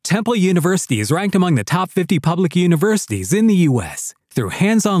Temple University is ranked among the top 50 public universities in the U.S. Through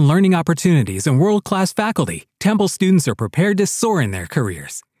hands-on learning opportunities and world-class faculty, Temple students are prepared to soar in their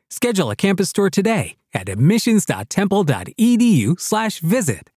careers. Schedule a campus tour today at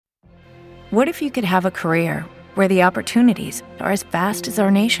admissions.temple.edu/visit. What if you could have a career where the opportunities are as vast as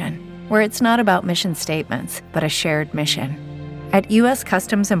our nation, where it's not about mission statements, but a shared mission? At U.S.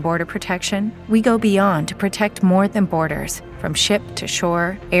 Customs and Border Protection, we go beyond to protect more than borders. From ship to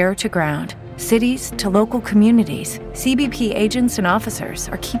shore, air to ground, cities to local communities, CBP agents and officers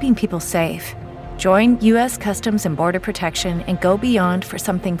are keeping people safe. Join U.S. Customs and Border Protection and go beyond for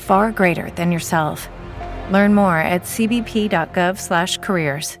something far greater than yourself. Learn more at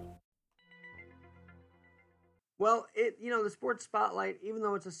cbp.gov/careers. Well, the sports spotlight, even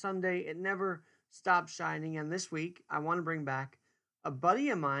though it's a Sunday, it never stops shining. And this week, I want to bring back a buddy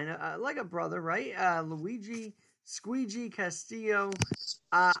of mine, like a brother, right? Luigi, Squigee Castillo.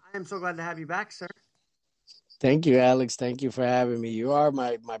 I am so glad to have you back, sir. Thank you, Alex. Thank you for having me. You are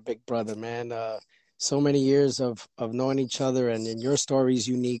my big brother, man. So many years of knowing each other, and your story is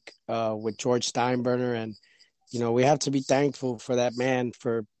unique with George Steinbrenner. And, we have to be thankful for that man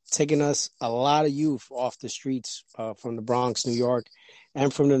for taking us, a lot of youth, off the streets from the Bronx, New York,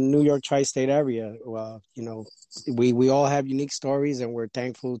 and from the New York tri-state area. We all have unique stories, and we're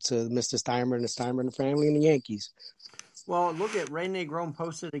thankful to Mr. Steinbrenner and the Steinbrenner family and the Yankees. Well, look at Ray Negron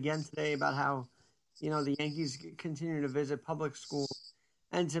posted again today about how, the Yankees continue to visit public schools.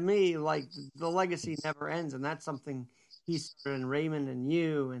 And to me, like, the legacy never ends, and that's something he started, and Raymond and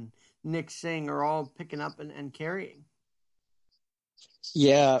you and Nick Singh are all picking up and carrying.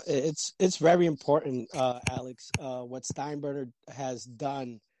 Yeah, it's very important, Alex, what Steinbrenner has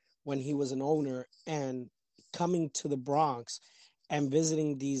done when he was an owner and coming to the Bronx and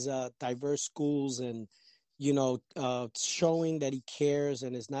visiting these diverse schools and, showing that he cares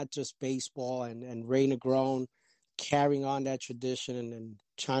and it's not just baseball, and Ray Negron carrying on that tradition and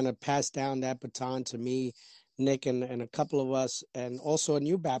trying to pass down that baton to me, Nick, and a couple of us, and also a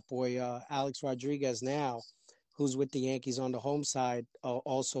new Batboy, Alex Rodriguez now, who's with the Yankees on the home side,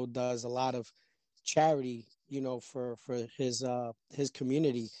 also does a lot of charity, for his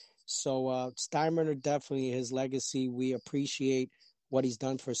community. So Steinbrenner, definitely his legacy. We appreciate what he's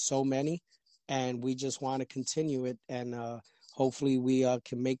done for so many, and we just want to continue it. And hopefully we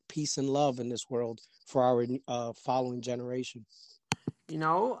can make peace and love in this world for our following generation.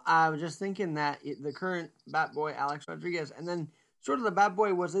 I was just thinking that the current Batboy, Alex Rodriguez, and then sort of the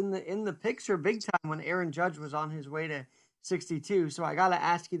Batboy was in the picture big time when Aaron Judge was on his way to 62. So I got to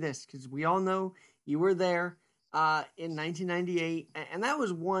ask you this, because we all know you were there in 1998, and that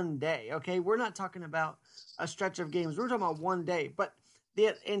was one day, okay? We're not talking about a stretch of games. We're talking about one day. But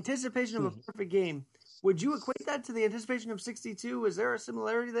the anticipation of a perfect game, would you equate that to the anticipation of 62? Is there a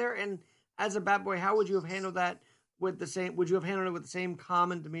similarity there? And as a Batboy, how would you have handled that would you have handled it with the same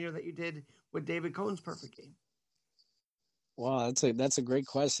calm and demeanor that you did with David Cohn's perfect game? Wow, that's a great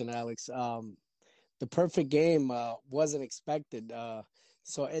question, Alex. The perfect game wasn't expected.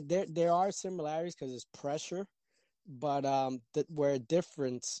 So there are similarities because it's pressure, but what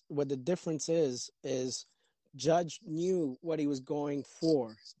the difference is Judge knew what he was going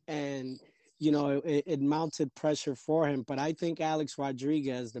for, and it mounted pressure for him. But I think Alex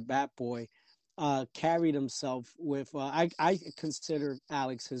Rodriguez, the Bat Boy, carried himself with I consider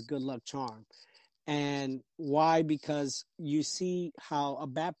Alex his good luck charm. And why? Because you see how a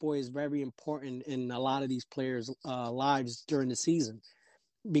Bat Boy is very important in a lot of these players' lives during the season,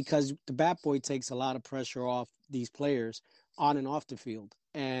 because the Bat Boy takes a lot of pressure off these players on and off the field.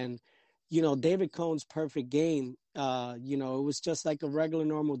 And, David Cohn's perfect game, it was just like a regular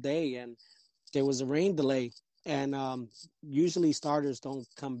normal day, and there was a rain delay. And usually starters don't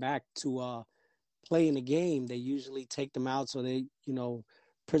come back to play in the game. They usually take them out so they,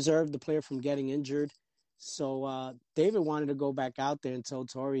 preserve the player from getting injured. So David wanted to go back out there, and told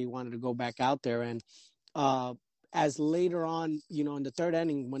Torrey he wanted to go back out there. And as later on, in the third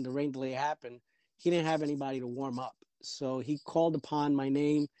inning, when the rain delay happened, he didn't have anybody to warm up. So he called upon my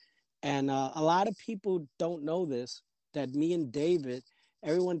name. And a lot of people don't know this, that me and David,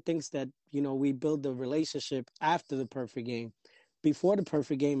 everyone thinks that, we build the relationship after the perfect game. Before the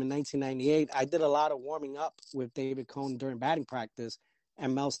perfect game in 1998, I did a lot of warming up with David Cohn during batting practice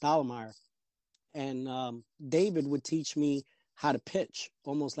and Mel Stottlemyre. And David would teach me how to pitch,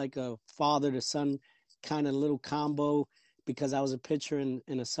 almost like a father to son kind of little combo, because I was a pitcher in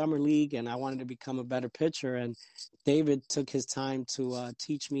a summer league and I wanted to become a better pitcher. And David took his time to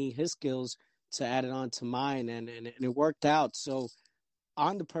teach me his skills to add it on to mine, and it worked out. So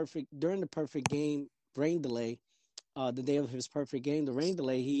during the perfect game, rain delay, the day of his perfect game, the rain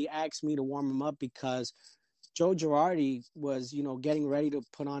delay, he asked me to warm him up because Joe Girardi was, getting ready to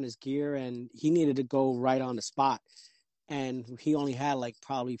put on his gear and he needed to go right on the spot. And he only had like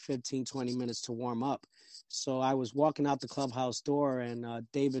probably 15, 20 minutes to warm up. So I was walking out the clubhouse door and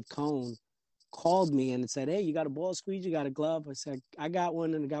David Cohn called me and said, "Hey, you got a ball, Squeegee? You got a glove?" I said, "I got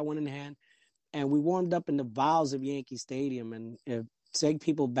one and I got one in the hand." And we warmed up in the bowels of Yankee Stadium. And take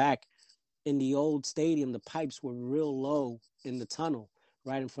people back, in the old stadium, the pipes were real low in the tunnel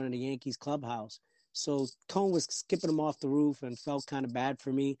right in front of the Yankees clubhouse. So Cone was skipping them off the roof and felt kind of bad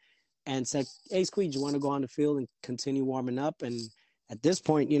for me and said, "Hey, Squeege, you want to go on the field and continue warming up?" And at this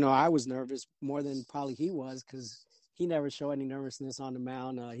point, I was nervous more than probably he was because he never showed any nervousness on the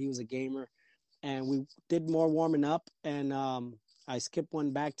mound. He was a gamer. And we did more warming up. And I skipped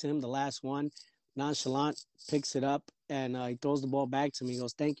one back to him, the last one. Nonchalant picks it up and he throws the ball back to me. He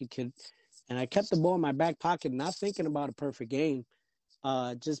goes, "Thank you, kid." And I kept the ball in my back pocket, not thinking about a perfect game.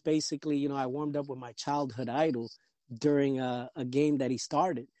 Just basically, I warmed up with my childhood idol during a game that he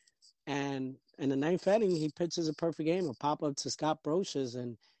started. And in the ninth inning, he pitches a perfect game, a pop-up to Scott Brocious,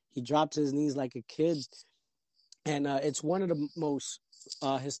 and he dropped to his knees like a kid. And it's one of the most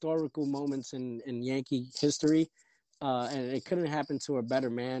historical moments in Yankee history. And it couldn't happen to a better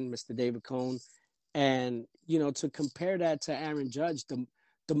man, Mr. David Cohn. And, to compare that to Aaron Judge,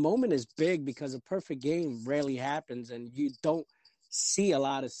 the moment is big because a perfect game rarely happens. And you don't see a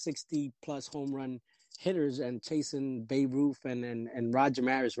lot of 60-plus home run hitters and chasing Babe Ruth and Roger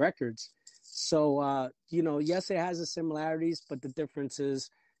Maris records. So, yes, it has the similarities, but the difference is,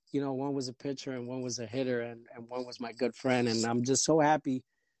 one was a pitcher and one was a hitter and one was my good friend. And I'm just so happy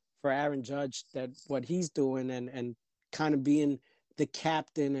for Aaron Judge that what he's doing and kind of being the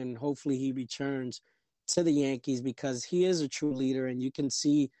captain, and hopefully he returns to the Yankees because he is a true leader, and you can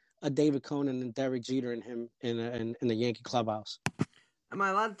see a David Cohn and Derek Jeter in him in the Yankee clubhouse. Am I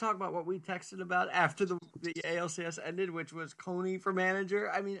allowed to talk about what we texted about after the ALCS ended, which was Coney for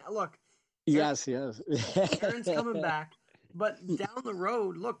manager? I mean, look. Yes. Aaron's coming back. But down the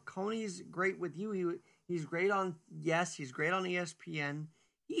road, look, Coney's great with you. He's great on, he's great on ESPN.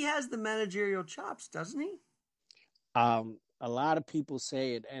 He has the managerial chops, doesn't he? A lot of people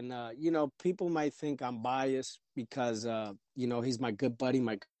say it. And, people might think I'm biased because, he's my good buddy,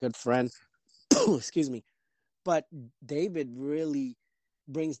 my good friend. Excuse me. But David really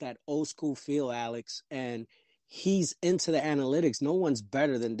brings that old school feel, Alex, and he's into the analytics. No one's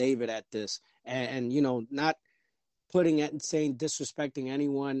better than David at this. And not putting it and saying disrespecting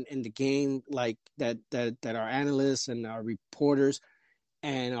anyone in the game like that our analysts and our reporters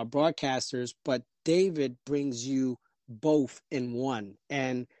and our broadcasters, but David brings you both in one.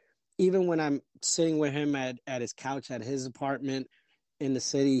 And even when I'm sitting with him at his couch at his apartment in the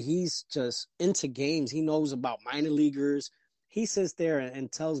city, he's just into games. He knows about minor leaguers. He sits there and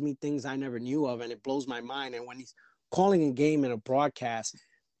tells me things I never knew of, and it blows my mind. And when he's calling a game in a broadcast,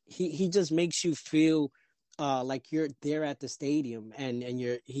 he just makes you feel like you're there at the stadium, and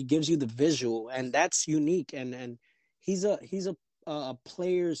he gives you the visual, and that's unique. And he's a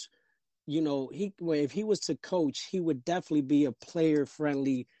player's, if he was to coach, he would definitely be a player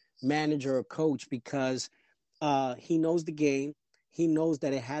friendly manager or coach because he knows the game. He knows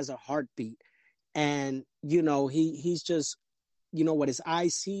that it has a heartbeat, and he's just what his eye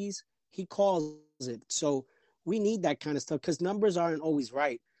sees, he calls it. So we need that kind of stuff because numbers aren't always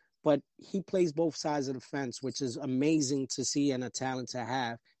right. But he plays both sides of the fence, which is amazing to see and a talent to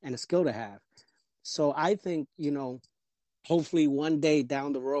have and a skill to have. So I think, hopefully one day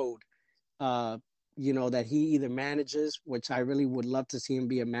down the road, that he either manages, which I really would love to see him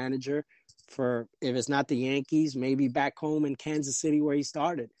be a manager for, if it's not the Yankees, maybe back home in Kansas City where he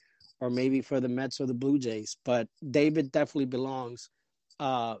started, or maybe for the Mets or the Blue Jays. But David definitely belongs,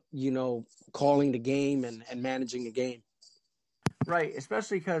 calling the game and managing the game. Right,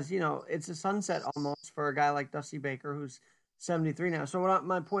 especially because, it's a sunset almost for a guy like Dusty Baker, who's 73 now. So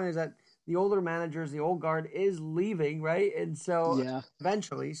my point is that the older managers, the old guard is leaving, right? And so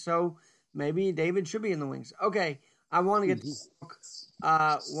eventually, so maybe David should be in the wings. Okay, I want to get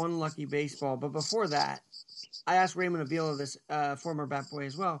to One Lucky Baseball. But before that, I asked Raymond Avila, this former Bat Boy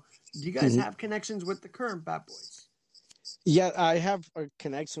as well. Do you guys have connections with the current Bat Boys? Yeah, I have a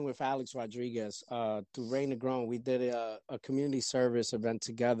connection with Alex Rodriguez through Ray Negron. We did a community service event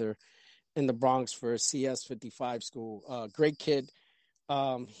together in the Bronx for CS55 school. Great kid.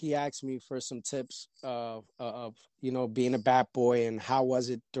 He asked me for some tips of being a Bat Boy and how was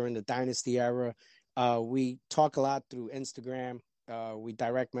it during the Dynasty era. We talk a lot through Instagram. We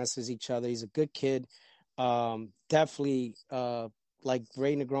direct message each other. He's a good kid. Definitely, like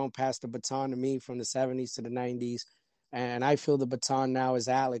Ray Negron passed the baton to me from the 70s to the 90s. And I feel the baton now is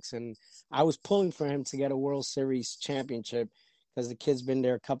Alex. And I was pulling for him to get a World Series championship because the kid's been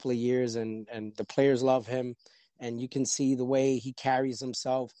there a couple of years and the players love him. And you can see the way he carries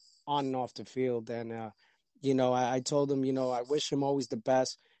himself on and off the field. And, I told him, I wish him always the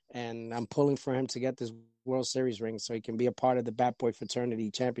best. And I'm pulling for him to get this World Series ring so he can be a part of the Batboy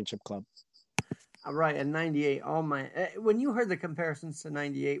Fraternity Championship Club. All right, and 98, oh my. When you heard the comparisons to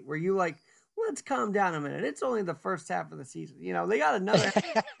 98, were you like, let's calm down a minute. It's only the first half of the season. They got another.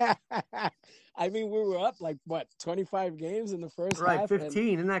 I mean, we were up 25 games in the first half. Right,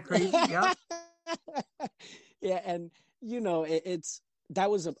 15. Isn't that crazy? Yeah. Yeah, and that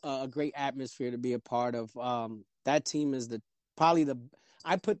was a great atmosphere to be a part of. That team is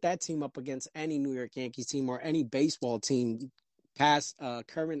I put that team up against any New York Yankees team or any baseball team, past,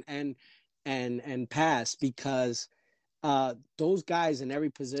 current, and past, because those guys in every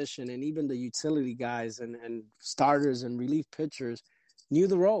position, and even the utility guys and starters and relief pitchers, knew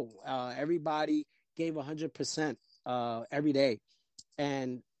the role. Everybody gave 100% every day.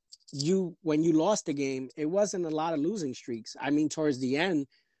 And when you lost the game, it wasn't a lot of losing streaks. I mean, towards the end,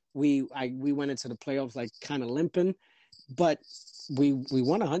 we went into the playoffs kind of limping, but we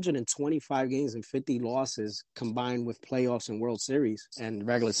won 125 games and 50 losses combined with playoffs and World Series and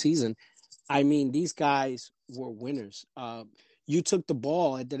regular season. I mean, these guys were winners. You took the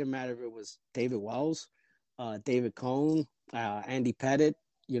ball. It didn't matter if it was David Wells, David Cone, Andy Pettit.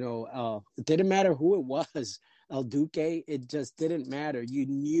 It didn't matter who it was, El Duque. It just didn't matter. You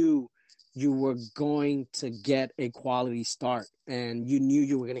knew you were going to get a quality start, and you knew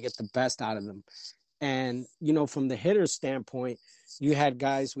you were going to get the best out of them. And, from the hitter's standpoint, you had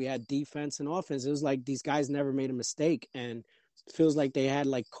guys, we had defense and offense. It was like these guys never made a mistake, and it feels like they had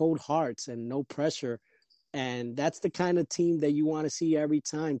cold hearts and no pressure. And that's the kind of team that you want to see every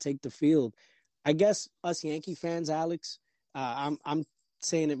time take the field. I guess us Yankee fans, Alex, I'm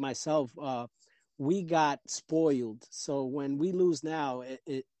saying it myself, we got spoiled. So when we lose now,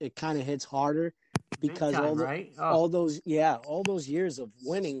 it kind of hits harder because all those years of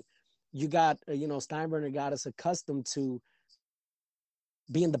winning, you got, Steinbrenner got us accustomed to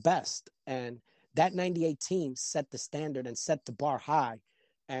being the best. And that 98 team set the standard and set the bar high.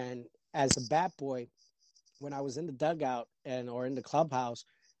 And as a bat boy, when I was in the dugout or in the clubhouse,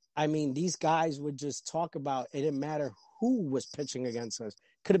 I mean, these guys would just talk about it. Didn't matter who was pitching against us.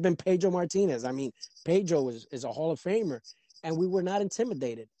 Could have been Pedro Martinez. I mean, Pedro is a Hall of Famer, and we were not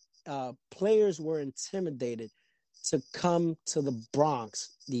intimidated. Players were intimidated to come to the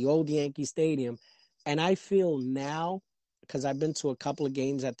Bronx, the old Yankee Stadium. And I feel now, because I've been to a couple of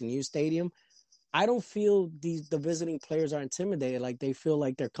games at the new stadium, I don't feel the visiting players are intimidated. They feel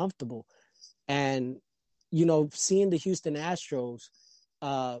like they're comfortable. And, seeing the Houston Astros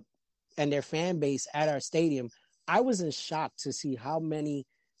and their fan base at our stadium, I was in shock to see how many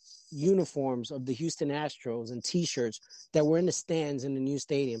uniforms of the Houston Astros and T-shirts that were in the stands in the new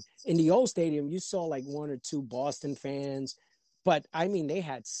stadium. In the old stadium, you saw one or two Boston fans, but I mean, they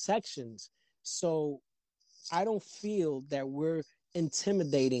had sections. So I don't feel that we're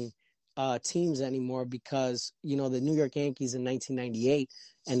intimidating teams anymore because, the New York Yankees in 1998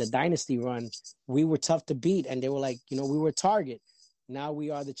 and the dynasty run, we were tough to beat. And they were we were a target. Now we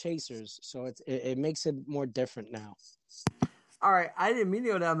are the chasers. So it makes it more different now. All right. I didn't mean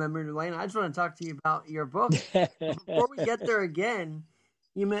to go down memory lane. I just want to talk to you about your book. Before we get there again,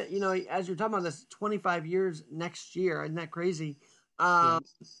 you meant, as you're talking about this 25 years next year, isn't that crazy?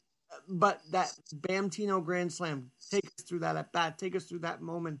 But that Bamtino Grand Slam, take us through that at bat, take us through that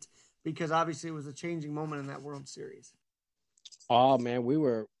moment, because obviously it was a changing moment in that World Series. Oh man, we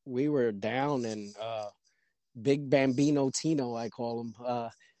were down, and Big Bambino Tino, I call him.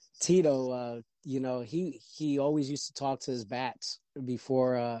 Tito, he always used to talk to his bats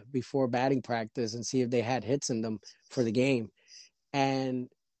before batting practice and see if they had hits in them for the game. And,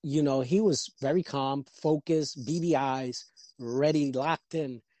 he was very calm, focused, BBIs, ready, locked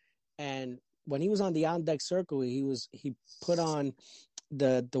in. And when he was on the on deck circle, he put on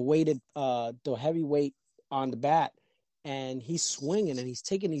the weighted, the heavy weight on the bat, and he's swinging and he's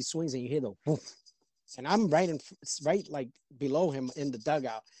taking these swings, and you hear the whoof. And I'm right below him in the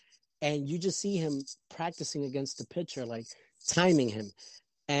dugout. And you just see him practicing against the pitcher, timing him.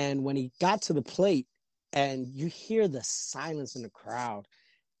 And when he got to the plate, and you hear the silence in the crowd,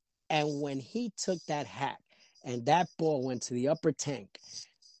 and when he took that hack and that ball went to the upper tank,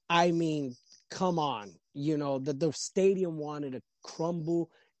 I mean, come on. The stadium wanted to crumble,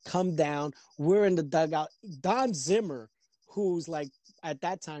 come down. We're in the dugout. Don Zimmer, who's at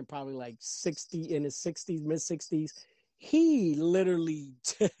that time probably 60, in his 60s, mid-60s, he literally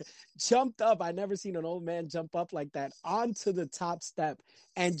jumped up. I never seen an old man jump up like that onto the top step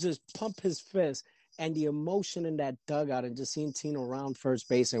and just pump his fist. And the emotion in that dugout and just seeing Tino round first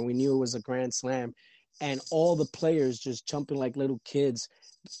base, and we knew it was a grand slam, and all the players just jumping like little kids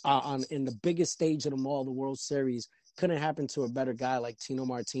on in the biggest stage of them all, the World Series. Couldn't happen to a better guy like Tino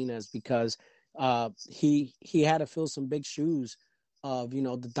Martinez, because he had to fill some big shoes of, you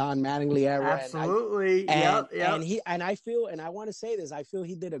know, the Don Mattingly era. Absolutely. And Yep. I want to say this, I feel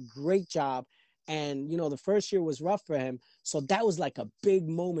he did a great job. And, you know, the first year was rough for him. So that was like a big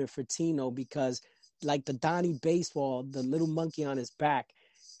moment for Tino, because like the Donnie baseball, the little monkey on his back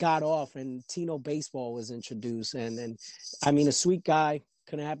got off and Tino baseball was introduced. And I mean, a sweet guy,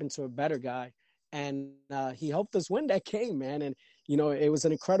 couldn't happen to a better guy. And he helped us win that game, man. And, you know, it was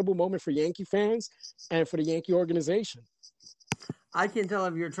an incredible moment for Yankee fans and for the Yankee organization. I can't tell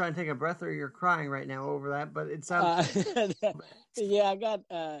if you're trying to take a breath or you're crying right now over that, but it sounds. Yeah, I got.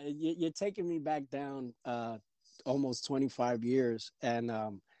 You're taking me back down almost 25 years, and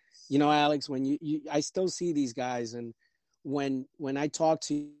you know, Alex, when I still see these guys, and when I talk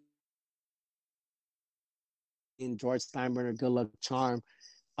to you in George Steinbrenner, Good Luck Charm,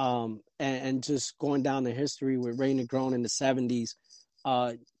 and just going down the history with Ray Negron in the 70s,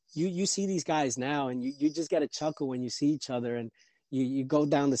 you see these guys now, and you just get a chuckle when you see each other, and you go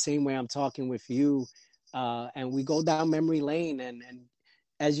down the same way I'm talking with you, and we go down memory lane, and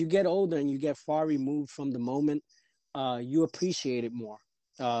as you get older and you get far removed from the moment, you appreciate it more,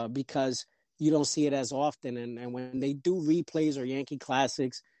 because you don't see it as often, and when they do replays or Yankee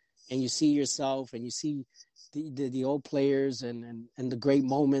classics, and you see yourself and you see the old players and the great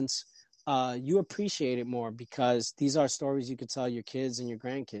moments, you appreciate it more, because these are stories you could tell your kids and your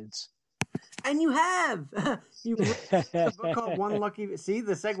grandkids. And you have. You read a book called One Lucky. See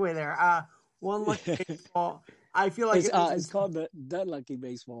the segue there. One Lucky Baseball. I feel like it's called the Lucky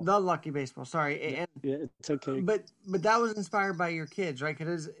Baseball. The Lucky Baseball. Sorry, and yeah, it's okay. But that was inspired by your kids, right?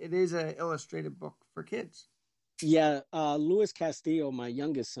 Because it is an illustrated book for kids. Yeah, Luis Castillo, my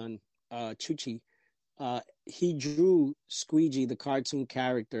youngest son, Chuchi, he drew Squigee, the cartoon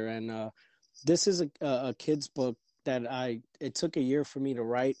character, and this is a kid's book that it took a year for me to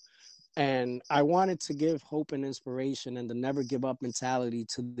write. And I wanted to give hope and inspiration and the never give up mentality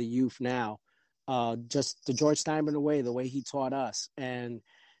to the youth now, just the George Steinbrenner way, the way he taught us. And,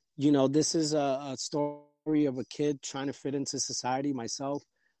 you know, this is a story of a kid trying to fit into society. Myself,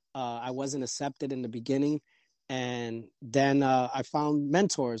 I wasn't accepted in the beginning. And then I found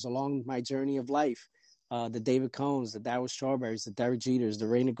mentors along my journey of life, the David Cohns, the Darryl Strawberries, the Derek Jeters, the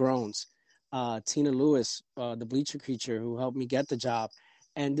Ray Negrones, Tina Lewis, the Bleacher Creature, who helped me get the job.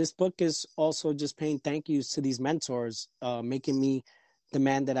 And this book is also just paying thank yous to these mentors, making me the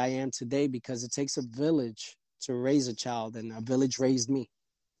man that I am today, because it takes a village to raise a child, and a village raised me.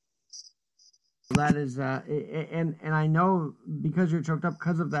 That is, and I know, because you're choked up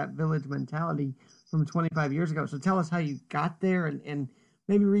because of that village mentality from 25 years ago. So tell us how you got there, and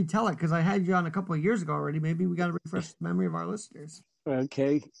maybe retell it, because I had you on a couple of years ago already. Maybe we got to refresh the memory of our listeners.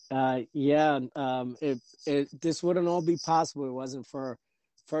 Okay. This wouldn't all be possible. It wasn't for,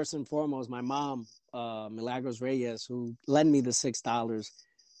 first and foremost, my mom, Milagros Reyes, who lent me the $6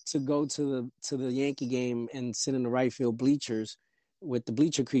 to go to the Yankee game and sit in the right field bleachers with the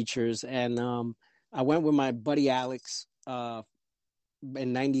Bleacher Creatures. And I went with my buddy Alex in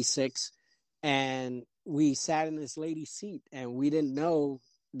 '96, and we sat in this lady's seat, and we didn't know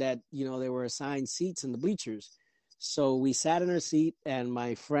that, you know, there were assigned seats in the bleachers. So we sat in her seat, and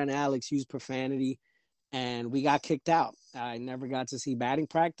my friend Alex used profanity, and we got kicked out. I never got to see batting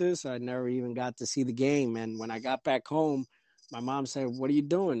practice. I never even got to see the game. And when I got back home, my mom said, "What are you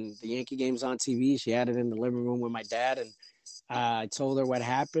doing? The Yankee game's on TV." She had it in the living room with my dad, and I told her what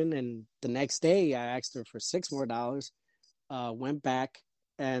happened. And the next day, I asked her for $6 more, went back,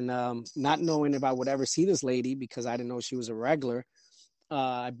 and not knowing if I would ever see this lady, because I didn't know she was a regular,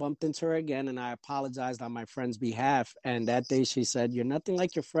 I bumped into her again, and I apologized on my friend's behalf. And that day she said, "You're nothing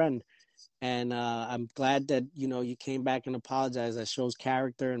like your friend. And I'm glad that, you know, you came back and apologized. That shows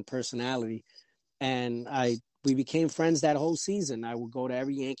character and personality." And we became friends that whole season. I would go to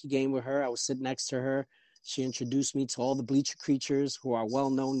every Yankee game with her. I would sit next to her. She introduced me to all the Bleacher Creatures, who are well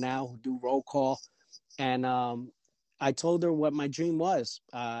known now, who do roll call. And I told her what my dream was.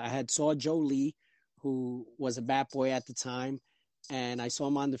 I had saw Joe Lee, who was a Batboy at the time, and I saw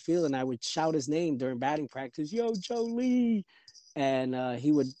him on the field, and I would shout his name during batting practice, "Yo, Joe Lee!" And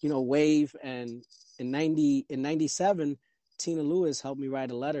he would, you know, wave. And in '97, Tina Lewis helped me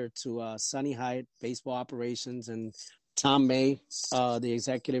write a letter to Sonny Hyatt, baseball operations, and Tom May, the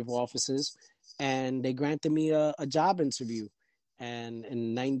executive offices. and they granted me a job interview. And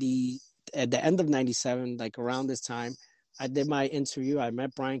at the end of 97, like around this time, I did my interview. I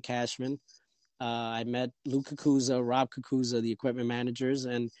met Brian Cashman. I met Lou Kakuza, Rob Kakuza, the equipment managers,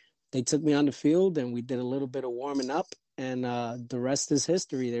 and they took me on the field and we did a little bit of warming up. And the rest is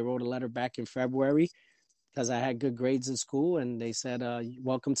history. They wrote a letter back in February because I had good grades in school, and they said,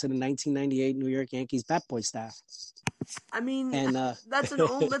 "Welcome to the 1998 New York Yankees Batboy staff." I mean, And that's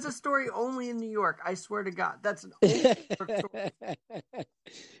a story only in New York. I swear to God, that's an only New York story.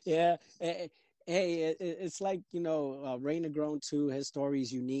 Yeah, hey, it's like Ray Negron too. His story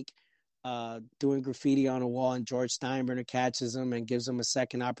is unique. Doing graffiti on a wall, and George Steinbrenner catches him and gives him a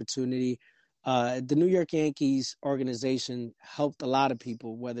second opportunity. The New York Yankees organization helped a lot of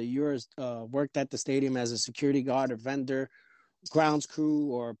people, whether you're worked at the stadium as a security guard or vendor, grounds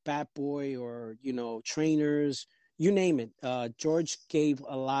crew, or bat boy, or trainers, you name it. George gave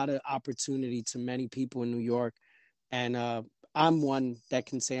a lot of opportunity to many people in New York, and I'm one that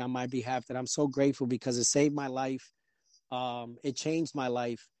can say on my behalf that I'm so grateful because it saved my life. It changed my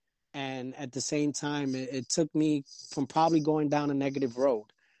life, and at the same time, it took me from probably going down a negative road.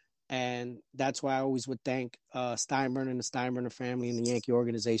 And that's why I always would thank Steinbrenner and the Steinbrenner family and the Yankee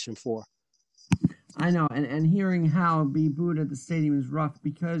organization for. I know, and hearing how be booed at the stadium is rough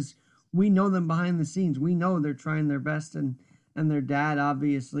because we know them behind the scenes. We know they're trying their best, and their dad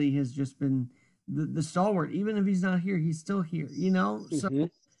obviously has just been the stalwart. Even if he's not here, he's still here, So,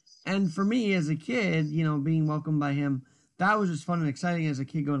 and for me as a kid, being welcomed by him, that was just fun and exciting as a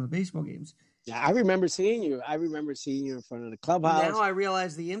kid going to the baseball games. Yeah, I remember seeing you. In front of the clubhouse. Now I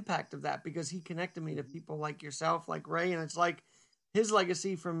realize the impact of that because he connected me to people like yourself, like Ray, and it's like his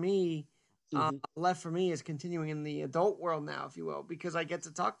legacy for me, left for me, is continuing in the adult world now, if you will, because I get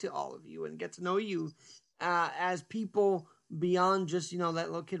to talk to all of you and get to know you as people beyond just that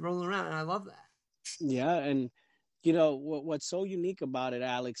little kid rolling around, and I love that. Yeah, and what's so unique about it,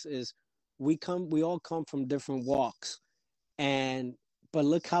 Alex, is we all come from different walks, but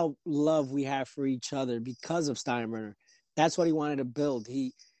look how love we have for each other because of Steinbrenner. That's what he wanted to build.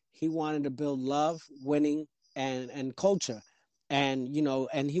 He wanted to build love, winning, and culture. And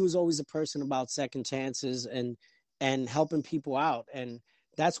and he was always a person about second chances and helping people out. And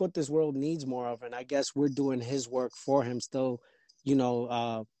that's what this world needs more of. And I guess we're doing his work for him still.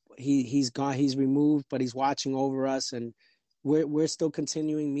 He's gone, he's removed, but he's watching over us, and we're still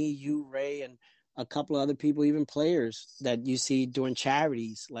continuing, me, you, Ray, and a couple of other people, even players that you see doing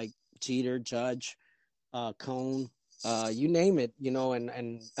charities like Jeter, Judge, Cone, you name it,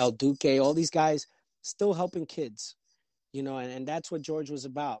 and El Duque, all these guys still helping kids, and that's what George was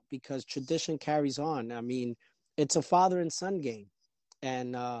about, because tradition carries on. I mean, it's a father and son game.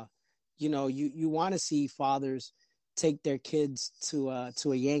 And, you want to see fathers take their kids to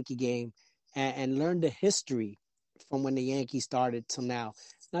a Yankee game and learn the history from when the Yankees started till now.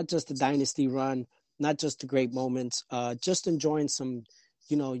 Not just the dynasty run, not just the great moments, just enjoying some,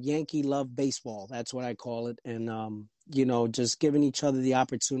 Yankee love baseball. That's what I call it. And, just giving each other the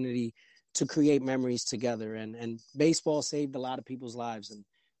opportunity to create memories together. And baseball saved a lot of people's lives. And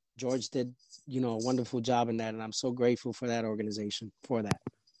George did, a wonderful job in that. And I'm so grateful for that organization for that.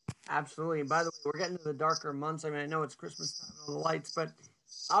 Absolutely. By the way, we're getting to the darker months. I mean, I know it's Christmas time and all the lights, but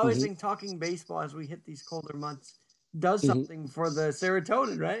I always think talking baseball as we hit these colder months does something for the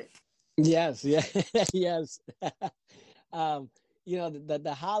serotonin, right? Yes, yeah, yes.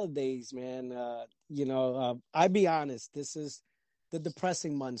 The holidays, man. I be honest, this is the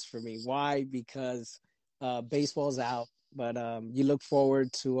depressing months for me. Why? Because baseball's out, but you look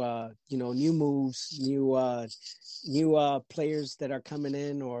forward to new moves, new players that are coming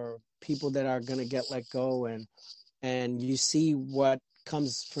in, or people that are gonna get let go, and you see what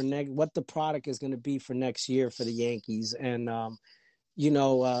comes for what the product is going to be for next year for the Yankees. And I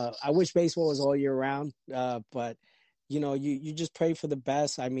wish baseball was all year round, but you just pray for the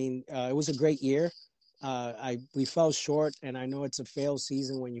best. I mean, it was a great year. We fell short, and I know it's a fail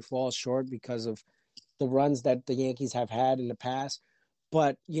season when you fall short because of the runs that the Yankees have had in the past.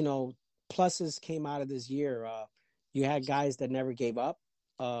 But pluses came out of this year. You had guys that never gave up.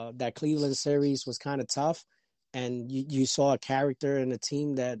 That Cleveland series was kind of tough, and you saw a character in a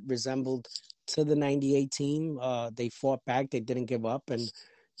team that resembled to the 98 team. They fought back. They didn't give up. And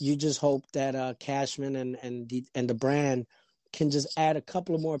you just hope that Cashman and the brand can just add a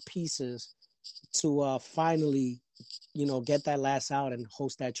couple of more pieces to finally, get that last out and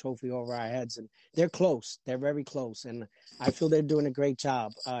host that trophy over our heads. And they're close. They're very close. And I feel they're doing a great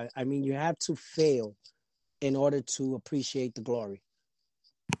job. I mean, you have to fail in order to appreciate the glory.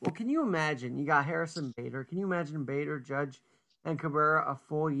 Well, can you imagine? You got Harrison Bader. Can you imagine Bader, Judge, and Cabrera a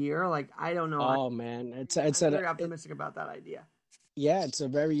full year. Like, I don't know. Oh man, I'm very optimistic about that idea. yeah, it's a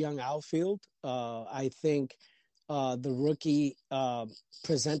very young outfield. I think the rookie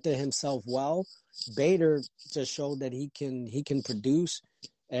presented himself well. Bader just showed that he can produce,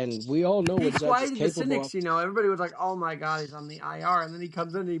 and we all know He what Judge is quieted the capable cynics, of. you know. Everybody was like, "Oh my God, he's on the IR," and then he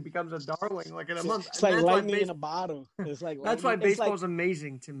comes in and he becomes a darling, like in a month. It's And like that's why lightning in a bottle. It's like that's why lightning. It's like baseball's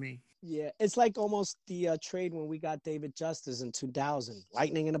amazing to me. yeah, it's like almost the trade when we got David Justice in 2000.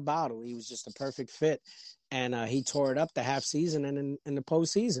 Lightning in a bottle. He was just a perfect fit, and he tore it up the half season and in the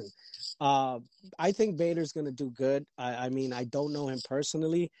postseason. Uh, I think Bader's going to do good. I mean, I don't know him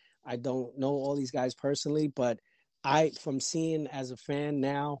personally. I don't know all these guys personally, but from seeing as a fan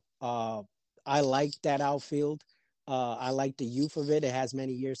now, I like that outfield. I like the youth of it. It has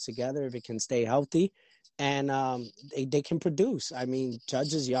many years together if it can stay healthy, and they can produce. I mean,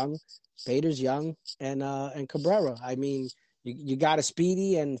 Judge is young, Bader's young, and Cabrera. I mean, you got a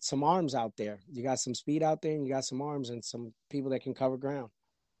speedy and some arms out there. You got some speed out there, and you got some arms and some people that can cover ground.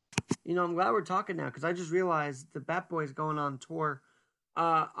 You know, I'm glad we're talking now because I just realized the Batboy is going on tour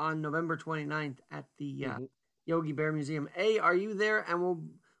on November 29th at the Yogi Bear Museum. Are you there? And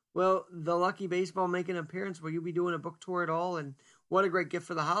will the Lucky Baseball make an appearance? Will you be doing a book tour at all? And what a great gift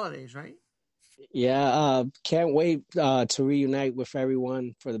for the holidays, right? Yeah, can't wait to reunite with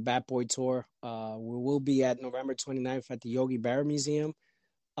everyone for the Batboy tour. We will be at November 29th at the Yogi Berra Museum.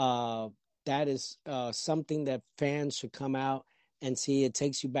 That is something that fans should come out and see. It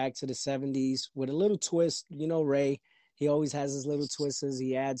takes you back to the 70s with a little twist. You know, Ray, he always has his little twists.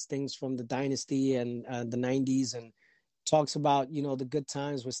 He adds things from the Dynasty and the 90s and talks about, the good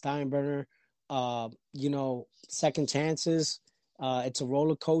times with Steinbrenner, second chances. It's a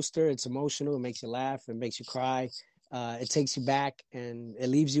roller coaster. It's emotional. It makes you laugh. It makes you cry. It takes you back, and it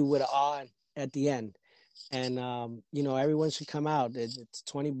leaves you with an awe at the end. And everyone should come out. It's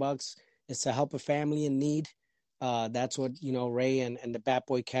 $20. It's to help a family in need. That's what Ray and the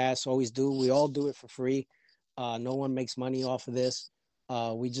Batboy cast always do. We all do it for free. No one makes money off of this.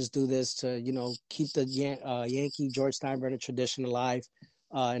 We just do this to keep the Yankee George Steinbrenner tradition alive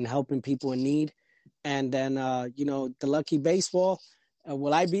and helping people in need. And then, the Lucky Baseball.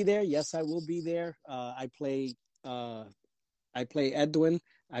 Will I be there? Yes, I will be there. I play Edwin.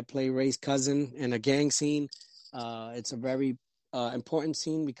 I play Ray's cousin in a gang scene. It's a very important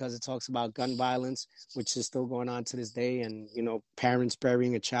scene because it talks about gun violence, which is still going on to this day, and parents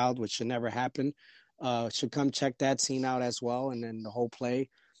burying a child, which should never happen. Should come check that scene out as well, and then the whole play.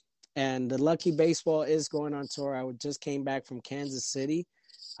 And the Lucky Baseball is going on tour. I just came back from Kansas City.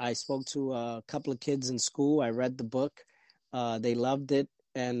 I spoke to a couple of kids in school. I read the book. They loved it,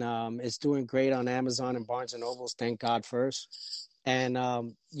 and it's doing great on Amazon and Barnes & Nobles, thank God first. And,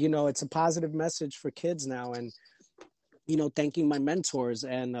 it's a positive message for kids now. And, thanking my mentors.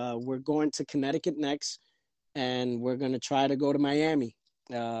 And we're going to Connecticut next, and we're going to try to go to Miami.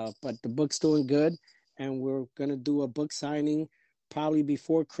 But the book's doing good, and we're going to do a book signing probably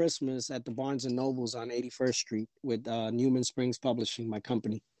before Christmas at the Barnes & Nobles on 81st Street with Newman Springs Publishing, my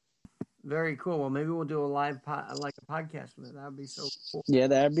company. Very cool. Well, maybe we'll do a live a podcast with it. That would be so cool. Yeah,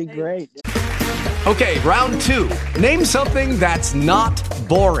 that'd be great. Okay, round two. Name something that's not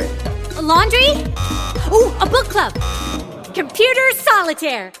boring. A laundry? Ooh, a book club. Computer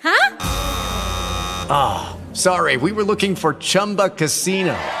solitaire, huh? Ah, sorry, we were looking for Chumba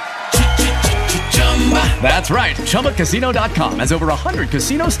Casino. That's right. ChumbaCasino.com has over 100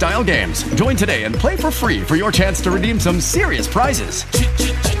 casino-style games. Join today and play for free for your chance to redeem some serious prizes.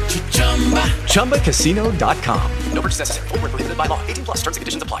 ChumbaCasino.com. No purchase necessary. Void where prohibited by law. 18 plus. Terms and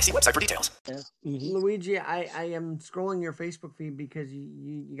conditions apply. See website for details. Luigi, I am scrolling your Facebook feed because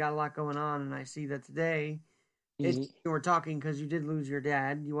you got a lot going on, and I see that today you were talking because you did lose your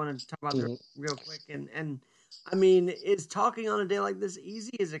dad. You want to talk about that real quick, and I mean, is talking on a day like this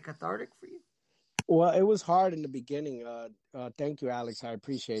easy? Is it cathartic for you? Well, it was hard in the beginning. Thank you, Alex. I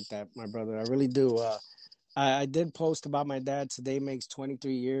appreciate that, my brother. I really do. I did post about my dad. Today makes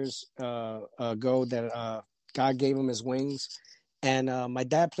 23 years ago that God gave him his wings. And my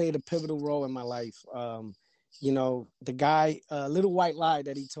dad played a pivotal role in my life. The guy, little white lie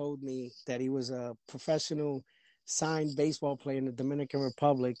that he told me that he was a professional signed baseball player in the Dominican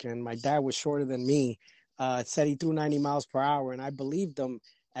Republic. And my dad was shorter than me. Said he threw 90 miles per hour. And I believed him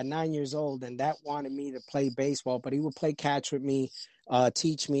at 9 years old, and that wanted me to play baseball, but he would play catch with me,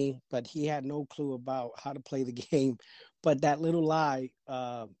 teach me, but he had no clue about how to play the game. But that little lie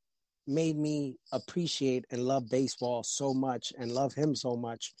made me appreciate and love baseball so much and love him so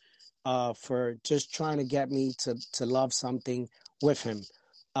much for just trying to get me to love something with him.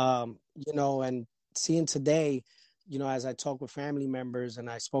 And seeing today as I talk with family members, and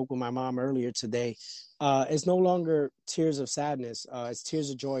I spoke with my mom earlier today, it's no longer tears of sadness. It's tears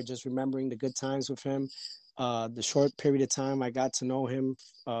of joy, just remembering the good times with him, the short period of time I got to know him,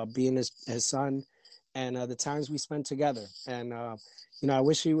 being his son, and the times we spent together. And, I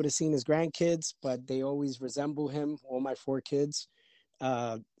wish he would have seen his grandkids, but they always resemble him, all my 4 kids.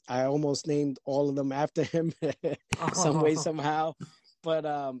 Uh, I almost named all of them after him some way, Oh, somehow. But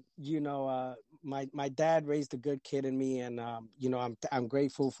my dad raised a good kid in me, and I'm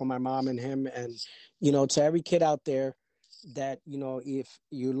grateful for my mom and him, and to every kid out there that if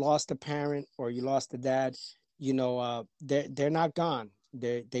you lost a parent or you lost a dad, they're not gone.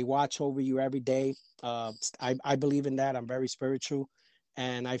 They watch over you every day. I believe in that. I'm very spiritual,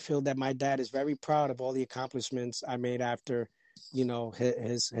 and I feel that my dad is very proud of all the accomplishments I made after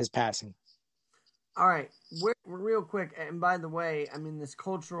his passing. all right. Real quick, and by the way, I mean this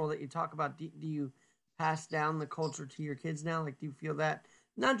cultural that you talk about. Do you pass down the culture to your kids now? Like, do you feel that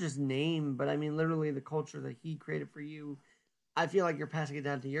not just name, but I mean literally the culture that he created for you? I feel like you're passing it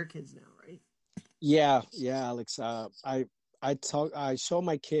down to your kids now, right? Yeah, Alex. I show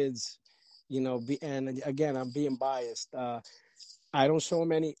my kids, and again, I'm being biased. I don't show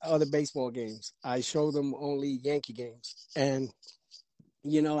them any other baseball games. I show them only Yankee games, and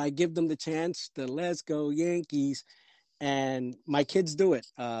I give them the chance to let's go Yankees, and my kids do it.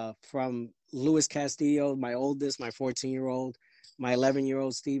 From Luis Castillo, my oldest, my 14-year-old, my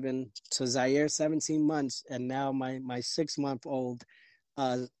 11-year-old Steven, to Zaire, 17 months, and now my 6-month-old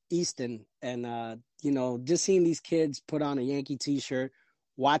Easton. And just seeing these kids put on a Yankee T-shirt,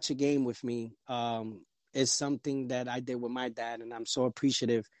 watch a game with me, is something that I did with my dad, and I'm so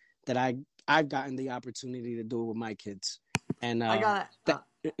appreciative that I've gotten the opportunity to do it with my kids. And I got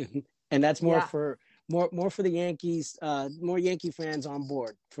it. and that's more Yeah. for the Yankees, more Yankee fans on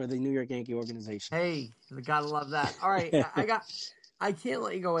board for the New York Yankee organization. Hey, gotta love that. All right, I can't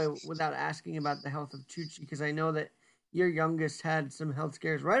let you go away without asking about the health of Tucci because I know that your youngest had some health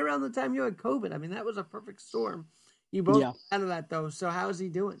scares right around the time you had COVID. I mean, that was a perfect storm. You both Yeah, got out of that though. So how's he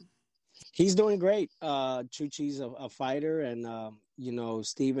doing? he's doing great. Chuchi's a fighter, and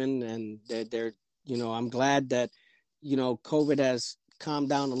Steven, and they're I'm glad that COVID has calmed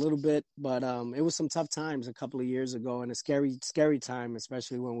down a little bit, but it was some tough times a couple of years ago, and a scary time,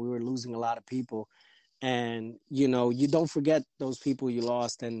 especially when we were losing a lot of people. And you don't forget those people you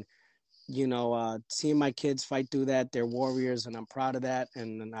lost, and seeing my kids fight through that, they're warriors, and I'm proud of that.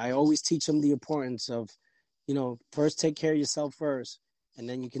 And I always teach them the importance of first take care of yourself first, and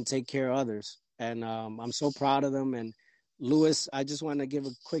then you can take care of others. And I'm so proud of them. And Lewis, I just want to give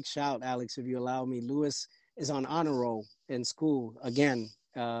a quick shout, Alex, if you allow me. Lewis is on honor roll in school again,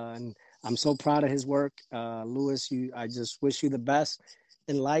 and I'm so proud of his work. Lewis, I just wish you the best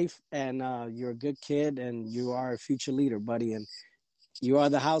in life, and you're a good kid, and you are a future leader, buddy. And you are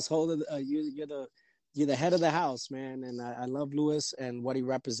the household. You're the head of the house, man. And I love Lewis and what he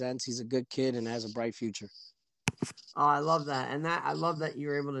represents. He's a good kid and has a bright future. Oh, I love that, and I love that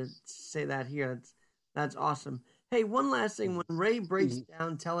you're able to say that here. That's awesome. Hey, one last thing: when Ray breaks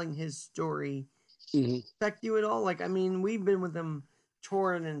down telling his story, affect you at all? Like, I mean, we've been with him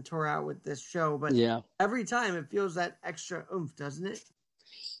touring and tour out with this show, but Yeah. every time it feels that extra oomph, doesn't it?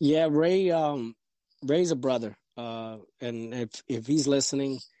 Yeah, Ray's a brother. And if he's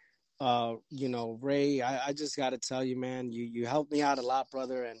listening, Ray, I just got to tell you, man, you helped me out a lot,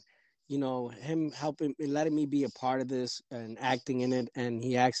 brother. And, him helping, letting me be a part of this and acting in it. And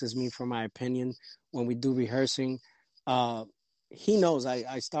he asks me for my opinion when we do rehearsing. He knows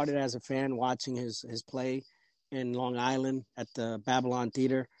I started as a fan watching his play in Long Island at the Babylon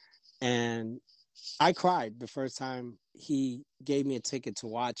Theater. And I cried the first time he gave me a ticket to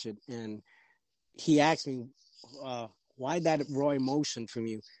watch it. And he asked me, why that raw emotion from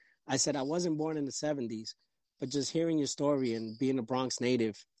you? I said, I wasn't born in the 70s, but just hearing your story and being a Bronx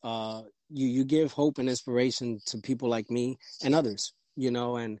native, you give hope and inspiration to people like me and others,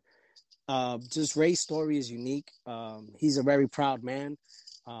 and just Ray's story is unique. He's a very proud man.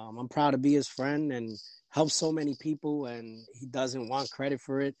 I'm proud to be his friend and help so many people, and he doesn't want credit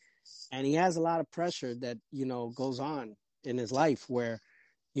for it. And he has a lot of pressure that, goes on in his life where,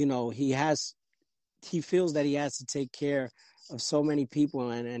 he feels that he has to take care of so many people,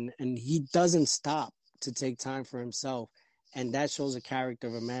 and he doesn't stop to take time for himself. And that shows a character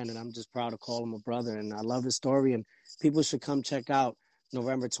of a man, and I'm just proud to call him a brother. And I love his story, and people should come check out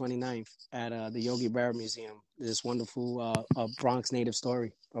November 29th at the Yogi Berra Museum, this wonderful Bronx native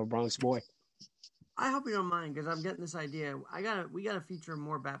story of Bronx boy. I hope you don't mind because I'm getting this idea. We gotta feature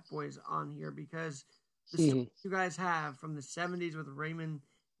more Bat Boys on here because the stories you guys have from the '70s with Raymond,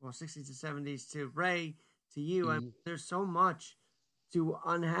 well, '60s to '70s to Ray to you. I mean, there's so much to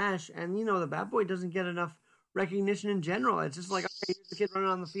unhash, and the Batboy doesn't get enough recognition in general. It's just like, okay, here's the kid running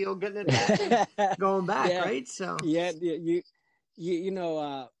on the field, getting it back, and going back, Yeah, right? So yeah,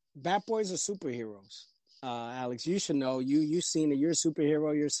 Bat Boys are superheroes. Alex, you should know. You've seen it. You're a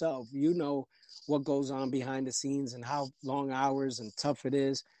superhero yourself. You know what goes on behind the scenes and how long hours and tough it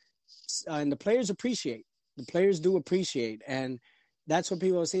is. And the players appreciate. The players do appreciate, and that's what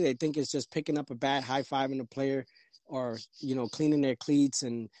people see. They think it's just picking up a bat, high fiving a player, or cleaning their cleats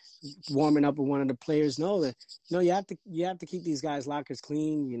and warming up with one of the players. No, you have to keep these guys' lockers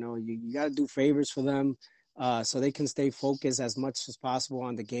clean. You got to do favors for them, so they can stay focused as much as possible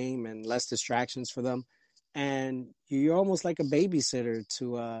on the game and less distractions for them. And you're almost like a babysitter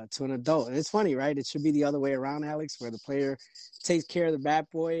to an adult. And it's funny, right? It should be the other way around, Alex, where the player takes care of the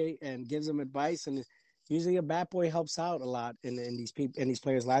bat boy and gives them advice. And usually a bat boy helps out a lot in these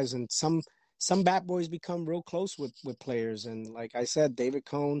players' lives. And some bat boys become real close with players. And like I said, David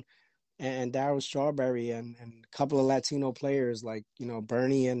Cone and Darryl Strawberry and a couple of Latino players like,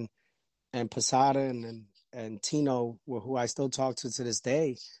 Bernie and Posada and Tino, who I still talk to this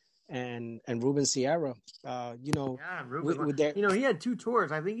day. And Ruben Sierra, yeah, Ruben. with their, he had 2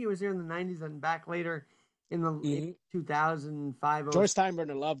 tours. I think he was here in the '90s and back later in the in 2005. George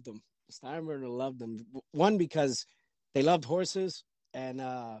Steinbrenner loved them. Steinbrenner loved them. One, because they loved horses, and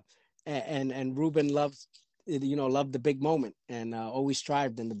Ruben loved the big moment, and always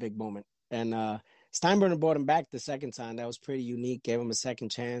strived in the big moment. And Steinbrenner brought him back the second time. That was pretty unique. Gave him a second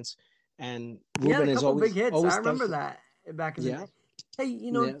chance. And Ruben is always big hits. Always I remember that back in the day.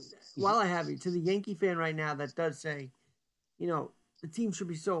 Hey, while I have you, to the Yankee fan right now that does say, the team should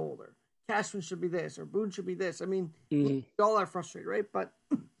be sold, or Cashman should be this, or Boone should be this. I mean, we all are frustrated, right? But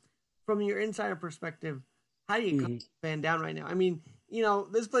from your insider perspective, how do you cut the fan down right now? I mean,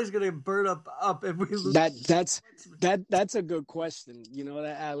 this place is going to burn up if we lose. That's a good question.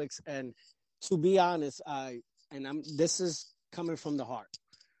 That, Alex. And to be honest, this is coming from the heart.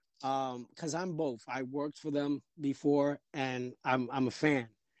 Because I'm both. I worked for them before, and I'm a fan,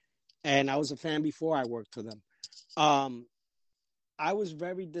 and I was a fan before I worked for them. I was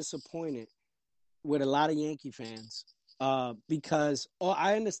very disappointed with a lot of Yankee fans, because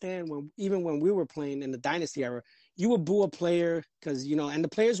I understand even when we were playing in the dynasty era, you would boo a player because and the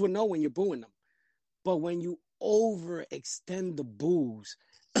players would know when you're booing them, but when you overextend the boos,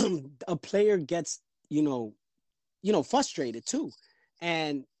 a player gets frustrated too.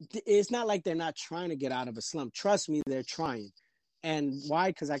 And it's not like they're not trying to get out of a slump. Trust me, they're trying. And why?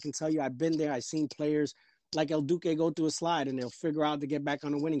 Because I can tell you, I've been there. I've seen players like El Duque go through a slide and they'll figure out to get back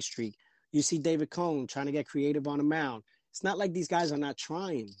on a winning streak. You see David Cone trying to get creative on a mound. It's not like these guys are not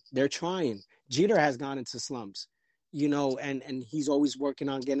trying. They're trying. Jeter has gone into slumps, and he's always working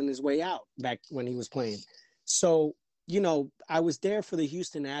on getting his way out back when he was playing. So, I was there for the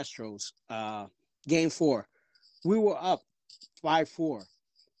Houston Astros, Game 4. We were up 5-4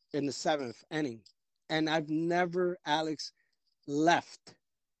 in the 7th inning. And I've never, Alex, left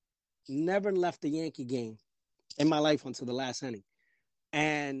the Yankee game in my life until the last inning.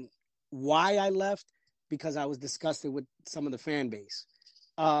 And why I left? Because I was disgusted with some of the fan base.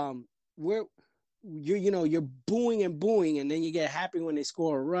 You're booing and booing, and then you get happy when they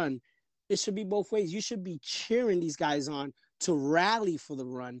score a run. It should be both ways. You should be cheering these guys on to rally for the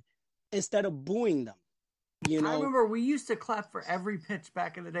run instead of booing them. I remember we used to clap for every pitch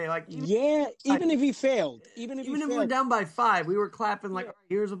back in the day. Even if he failed. Even if we were down by 5, we were clapping like,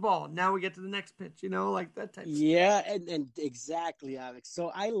 here's a ball. Now we get to the next pitch, like that type of stuff. Yeah, and exactly, Alex.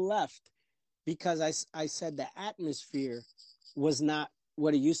 So I left because I said the atmosphere was not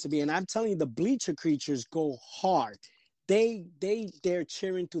what it used to be. And I'm telling you, the bleacher creatures go hard. They're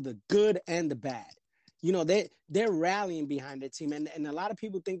cheering through the good and the bad. They're rallying behind their team. And a lot of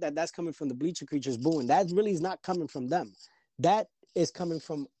people think that that's coming from the bleacher creatures booing. That really is not coming from them. That is coming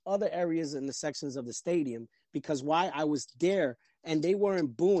from other areas in the sections of the stadium, because why? I was there and they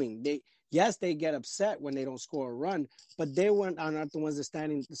weren't booing. They get upset when they don't score a run, but they are not the ones that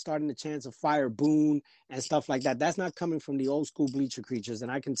starting the chance of fire Boone and stuff like that. That's not coming from the old school bleacher creatures. And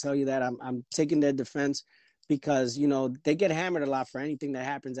I can tell you that I'm taking their defense, because, they get hammered a lot for anything that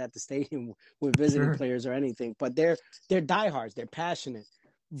happens at the stadium with visiting players or anything. But they're diehards. They're passionate.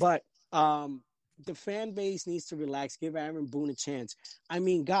 But the fan base needs to relax, give Aaron Boone a chance. I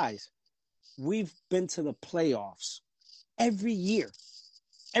mean, guys, we've been to the playoffs every year.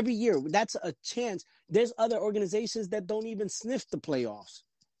 Every year. That's a chance. There's other organizations that don't even sniff the playoffs.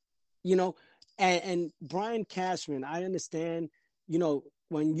 And Brian Cashman, I understand,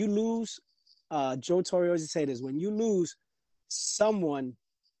 when you lose, Joe Torre always say this: when you lose, someone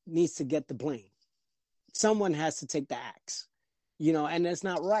needs to get the blame. someone has to take the axe, and that's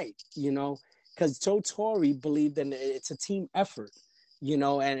not right, because Joe Torre believed in it's a team effort,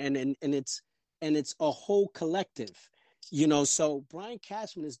 and it's a whole collective, So Brian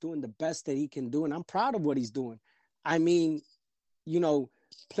Cashman is doing the best that he can do, and I'm proud of what he's doing. I mean,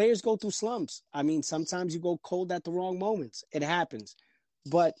 players go through slumps. I mean, sometimes you go cold at the wrong moments. It happens.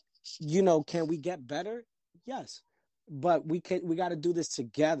 But, can we get better? Yes. But we got to do this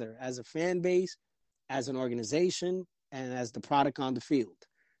together as a fan base, as an organization, and as the product on the field.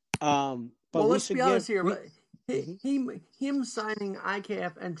 But let's be honest here. Him signing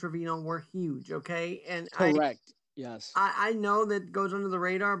IKF and Trevino were huge, okay? And correct. Yes. I know that goes under the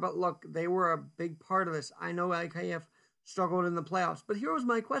radar, but look, they were a big part of this. I know IKF struggled in the playoffs, but here was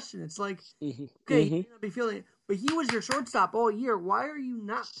my question. It's like, okay, he may not be feeling it, but he was your shortstop all year. Why are you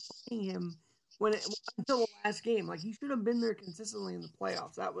not playing him until the last game? Like, he should have been there consistently in the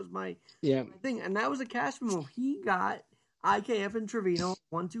playoffs. That was my thing, and that was a Cashman move. He got IKF and Trevino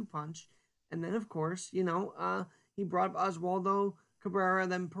 1-2 punch, and then of course, he brought Oswaldo Cabrera,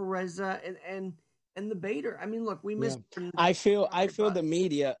 then Perez, and the Bader. I mean, look, we missed. I feel the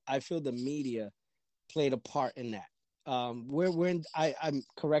media played a part in that. We're in. I'm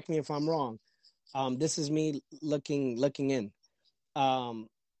correct me if I'm wrong. This is me looking in. The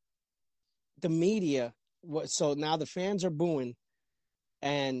media. So now the fans are booing,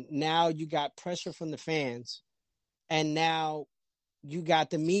 and now you got pressure from the fans, and now you got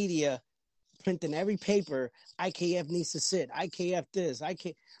the media printing every paper. IKF needs to sit. IKF this.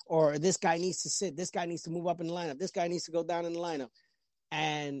 Or this guy needs to sit. This guy needs to move up in the lineup. This guy needs to go down in the lineup.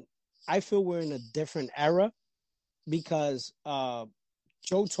 And I feel we're in a different era because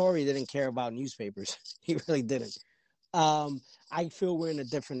Joe Torre didn't care about newspapers. He really didn't. I feel we're in a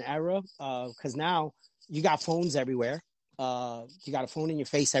different era because now you got phones everywhere. You got a phone in your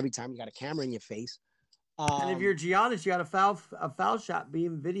face every time. You got a camera in your face. And if you're Giannis, you got a foul shot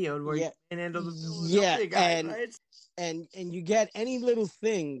being videoed where you can handle the guy, right? And you get any little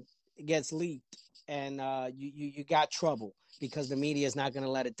thing gets leaked, and you got trouble because the media is not going to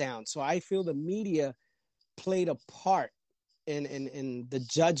let it down. So I feel the media played a part in the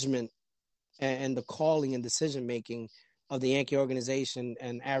judgment and the calling and decision making of the Yankee organization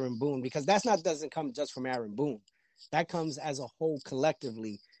and Aaron Boone, because doesn't come just from Aaron Boone. That comes as a whole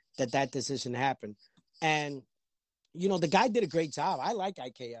collectively that decision happened. And, the guy did a great job. I like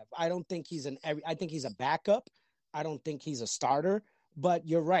IKF. I don't think I think he's a backup. I don't think he's a starter. But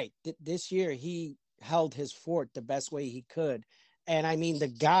you're right. This year, he held his fort the best way he could. And, I mean, the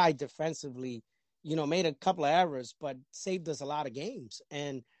guy defensively, made a couple of errors, but saved us a lot of games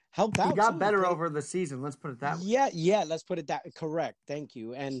and helped out. He got better over the season. Let's put it that way. Yeah. Let's put it that correct. Thank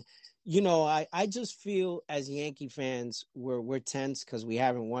you. And, I just feel as Yankee fans, we're tense because we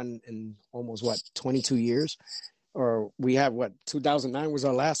haven't won in almost 22 years, or we have 2009 was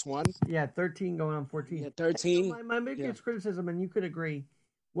our last one. Yeah, 13 going on 14. Yeah, 13. My biggest criticism, and you could agree,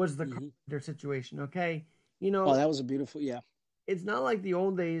 was the Carpenter situation. Okay, oh, that was a beautiful. Yeah, it's not like the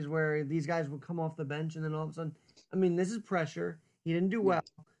old days where these guys would come off the bench and then all of a sudden. I mean, this is pressure. He didn't do well,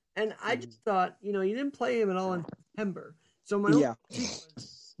 and I just thought, you didn't play him at all in September. So my own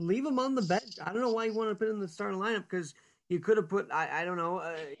was, leave him on the bench. I don't know why you want to put him in the starting lineup because you could have put I don't know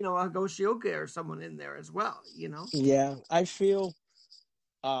a Goshioka or someone in there as well. Yeah, I feel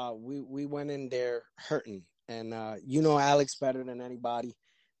we went in there hurting, and Alex better than anybody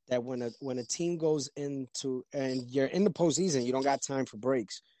that when a team goes into and you're in the postseason, you don't got time for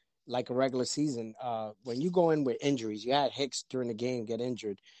breaks like a regular season. When you go in with injuries, you had Hicks during the game get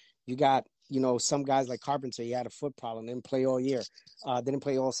injured. You got some guys like Carpenter, he had a foot problem, didn't play all year, didn't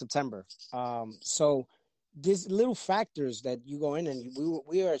play all September. So there's little factors that you go in and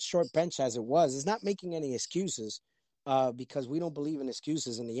we are a short bench as it was. It's not making any excuses because we don't believe in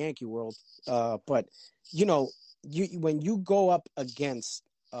excuses in the Yankee world. But, when you go up against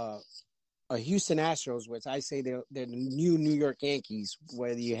a Houston Astros, which I say they're the new New York Yankees,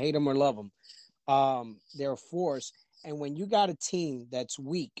 whether you hate them or love them, they're a force. And when you got a team that's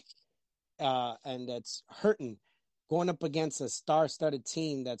weak, and that's hurting, going up against a star-studded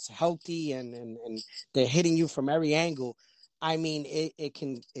team that's healthy and they're hitting you from every angle. I mean, it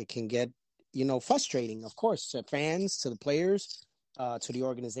can get frustrating, of course, to fans, to the players, to the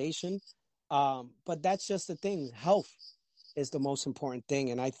organization. But that's just the thing. Health is the most important thing,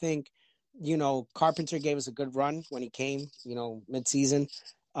 and I think Carpenter gave us a good run when he came. Mid-season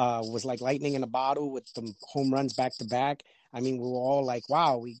was like lightning in a bottle with the home runs back to back. I mean, we were all like,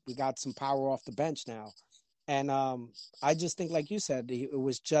 wow, we got some power off the bench now. And I just think, like you said, it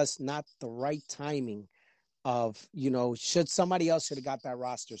was just not the right timing of, somebody else should have got that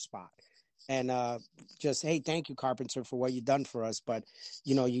roster spot. and just, hey, thank you, Carpenter, for what you've done for us. But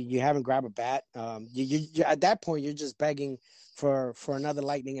you haven't grabbed a bat. You at that point you're just begging for another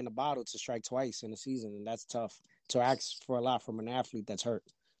lightning in the bottle to strike twice in a season, and that's tough to ask for a lot from an athlete that's hurt.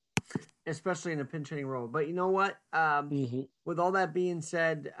 Especially in a pinch hitting role. But you know what? With all that being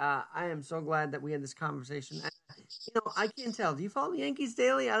said, I am so glad that we had this conversation. And, I can't tell. Do you follow the Yankees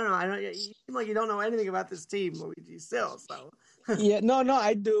daily? I don't know. I don't. You seem like you don't know anything about this team, Luigi. Still, so. Yeah, no,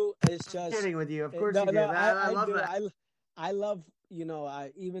 I do. It's just kidding with you. Of course you do. No, I I love do. that. I love,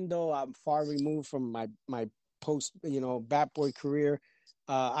 even though I'm far removed from my post, Batboy career,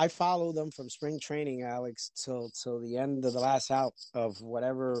 I follow them from spring training, Alex, till the end of the last out of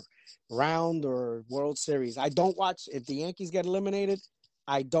whatever round or World Series. I don't watch if the Yankees get eliminated.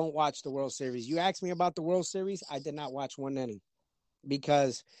 I don't watch the World Series. You asked me about the World Series. I did not watch one inning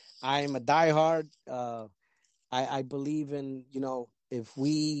because I am a diehard. I believe in, if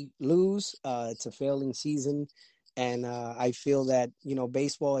we lose, it's a failing season. And I feel that,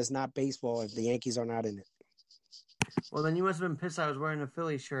 baseball is not baseball if the Yankees are not in it. Well, then you must have been pissed I was wearing a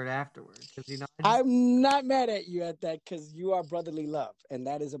Philly shirt afterwards. Because, I'm not mad at you at that because you are brotherly love, and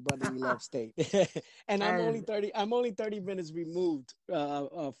that is a brotherly love state. And I'm only 30 minutes removed,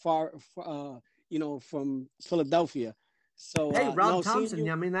 from Philadelphia. So hey, Rob seeing Thompson.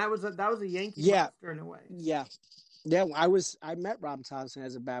 you, I mean, that was a Yankee monster in a way. Yeah. I met Rob Thompson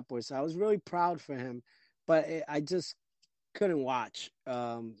as a bat boy, so I was really proud for him, but I just couldn't watch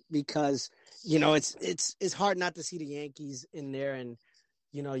because it's hard not to see the Yankees in there, and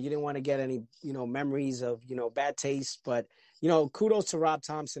you didn't want to get any memories of bad taste, but kudos to Rob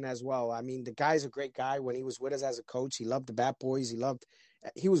Thompson as well. I mean, the guy's a great guy. When he was with us as a coach, he loved the Bat Boys.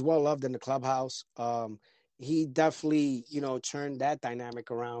 He was well loved in the clubhouse. He definitely turned that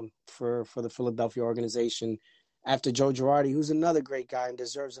dynamic around for the Philadelphia organization. After Joe Girardi, who's another great guy and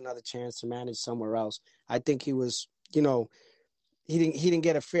deserves another chance to manage somewhere else. I think he was, he didn't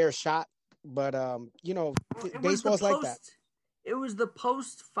get a fair shot, but baseball's like that. It was the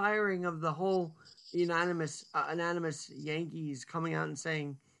post firing of the whole unanimous Yankees coming out and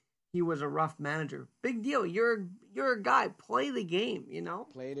saying he was a rough manager. Big deal. You're a guy. Play the game.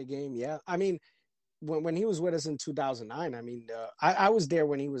 Play the game. Yeah. I mean, when he was with us in 2009, I mean, I was there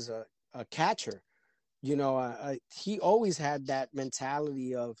when he was a catcher. He always had that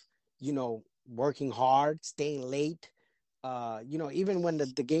mentality of, working hard, staying late. Even when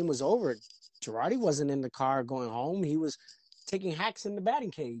the game was over, Girardi wasn't in the car going home. He was taking hacks in the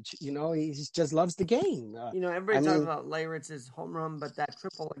batting cage. He just loves the game. Everybody talks about Leyritz's home run, but that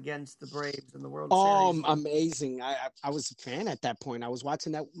triple against the Braves in the World Series. Amazing. I was a fan at that point. I was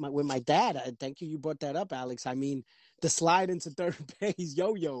watching that with my dad. Thank you. You brought that up, Alex. I mean, the slide into third base,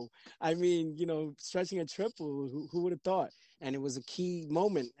 yo-yo. I mean, stretching a triple. Who would have thought? And it was a key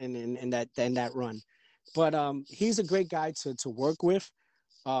moment in that run. But he's a great guy to work with.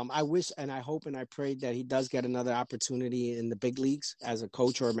 I wish and I hope and I pray that he does get another opportunity in the big leagues as a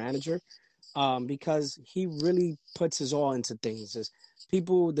coach or a manager, because he really puts his all into things.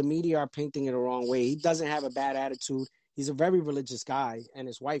 The media are painting it the wrong way. He doesn't have a bad attitude. He's a very religious guy, and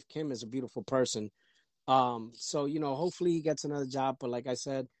his wife, Kim, is a beautiful person. So, hopefully he gets another job. But like I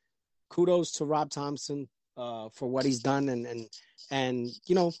said, kudos to Rob Thompson for what he's done. And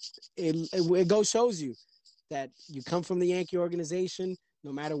it shows you that you come from the Yankee organization,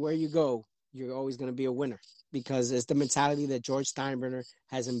 no matter where you go, you're always going to be a winner because it's the mentality that George Steinbrenner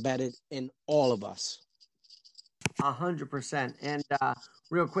has embedded in all of us. 100%. And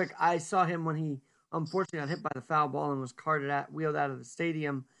real quick, I saw him when he unfortunately got hit by the foul ball and was wheeled out of the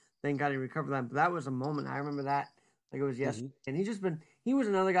stadium. Thank God he recovered that. But that was a moment. I remember that like it was yesterday. Mm-hmm. And he was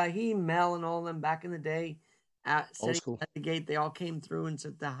another guy. Mel and all of them back in the day sitting at the gate. They all came through and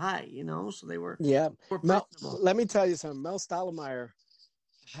said the hi, so they were. Yeah. Mel, let me tell you something. Mel Stottlemyre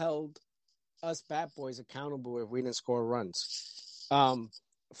held us Bat Boys accountable if we didn't score runs. In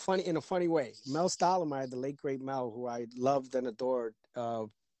a funny way. Mel Stottlemyre, the late great Mel, who I loved and adored,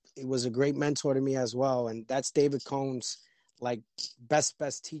 he was a great mentor to me as well. And that's David Cohn's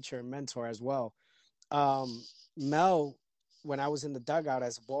best teacher and mentor as well. Mel, when I was in the dugout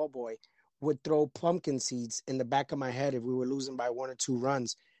as a ball boy, would throw pumpkin seeds in the back of my head if we were losing by 1 or 2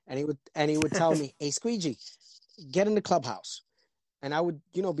 runs, and he would tell me, "Hey, Squigee, get in the clubhouse." And I would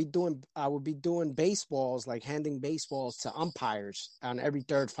be doing baseballs, like handing baseballs to umpires on every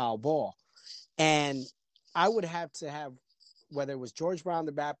third foul ball. And I would have to have, whether it was George Brown,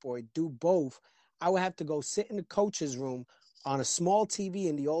 the Bat Boy, do both. I would have to go sit in the coach's room on a small TV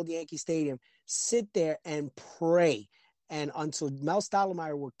in the old Yankee Stadium, sit there and pray. And until Mel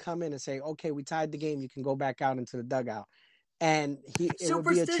Stottlemyre would come in and say, "Okay, we tied the game. You can go back out into the dugout." And it would be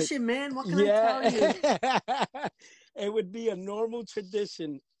superstition, man. What can I tell you? It would be a normal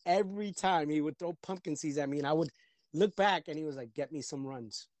tradition every time he would throw pumpkin seeds at me, and I would look back, and he was like, "Get me some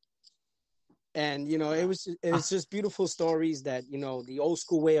runs." And it was just beautiful stories that the old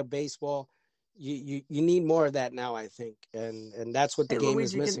school way of baseball. You need more of that now, I think, and that's what the game Luigi,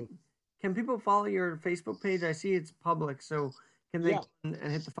 is missing. Can people follow your Facebook page? I see it's public, so can they and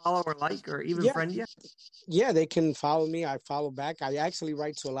hit the follow or like or even friend you? Yeah, they can follow me. I follow back. I actually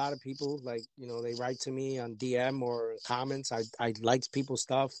write to a lot of people. Like, they write to me on DM or comments. I like people's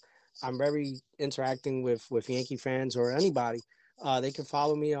stuff. I'm very interacting with Yankee fans or anybody. They can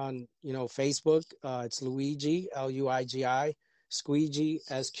follow me on, Facebook. It's Luigi, Luigi, Squigee,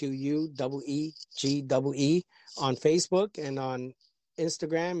 Squeegee on Facebook, and on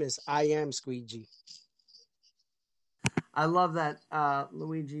Instagram is I am Squigee. I love that,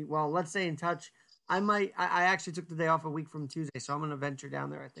 Luigi. Well, let's stay in touch. I actually took the day off a week from Tuesday, so I'm going to venture down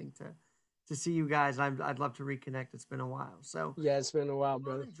there, I think, to see you guys. I'd love to reconnect. It's been a while. So yeah, it's been a while,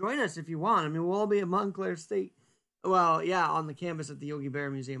 brother. Join us if you want. I mean, we'll all be at Montclair State. Well, yeah, on the campus at the Yogi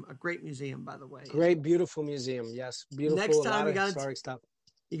Berra Museum. A great museum, by the way. Great, beautiful museum. Yes, beautiful. Next time, you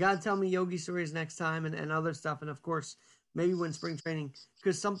got to tell me Yogi stories next time and other stuff. And, of course, maybe when spring training.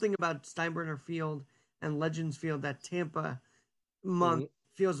 Because something about Steinbrenner Field and Legends Field, that Tampa month,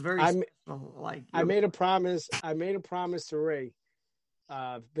 feels very special. Like I made a promise to Ray.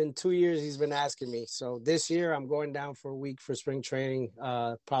 It's been 2 years he's been asking me. So this year I'm going down for a week for spring training,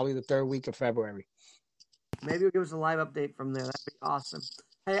 probably the third week of February. Maybe you'll give us a live update from there. That'd be awesome.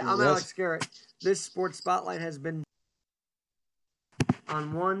 Hey, I'm Alex Garrett. This Sports Spotlight has been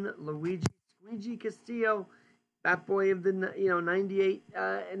on one Luigi Squigee Castillo, Batboy of the 98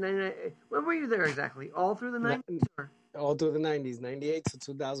 and 99. When were you there exactly? All through the 90s? All through the 90s, 98 to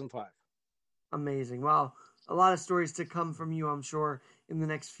 2005. Amazing. Well, a lot of stories to come from you, I'm sure, in the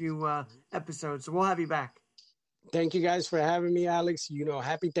next few episodes. So we'll have you back. Thank you guys for having me, Alex.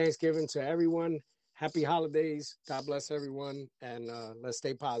 Happy Thanksgiving to everyone. Happy holidays. God bless everyone. And let's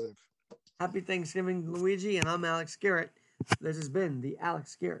stay positive. Happy Thanksgiving, Luigi. And I'm Alex Garrett. This has been the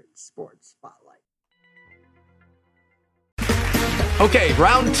Alex Garrett Sports Spotlight. Okay,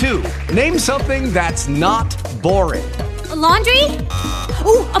 round two. Name something that's not boring. A laundry?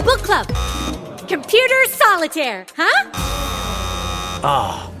 Ooh, a book club. Computer solitaire, huh?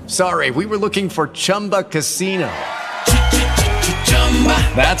 Ah, sorry, we were looking for Chumba Casino.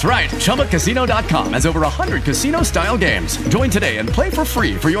 That's right, ChumbaCasino.com has over 100 casino-style games. Join today and play for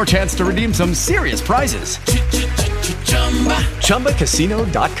free for your chance to redeem some serious prizes.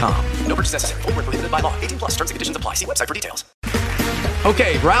 ChumbaCasino.com. No purchase necessary. Void where prohibited by law. 18+ terms and conditions apply. See website for details.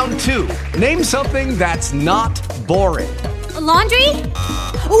 Okay, round two. Name something that's not boring. A laundry?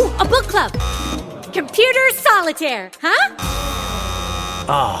 Ooh, a book club. Computer solitaire, huh?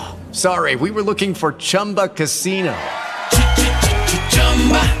 Ah, sorry, we were looking for Chumba Casino.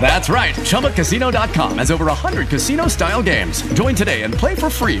 That's right, ChumbaCasino.com has over 100 casino-style games. Join today and play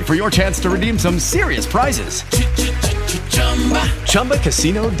for free for your chance to redeem some serious prizes.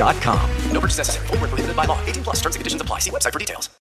 ChumbaCasino.com. No purchase necessary. Void where prohibited by law. 18+ terms and conditions apply. See website for details.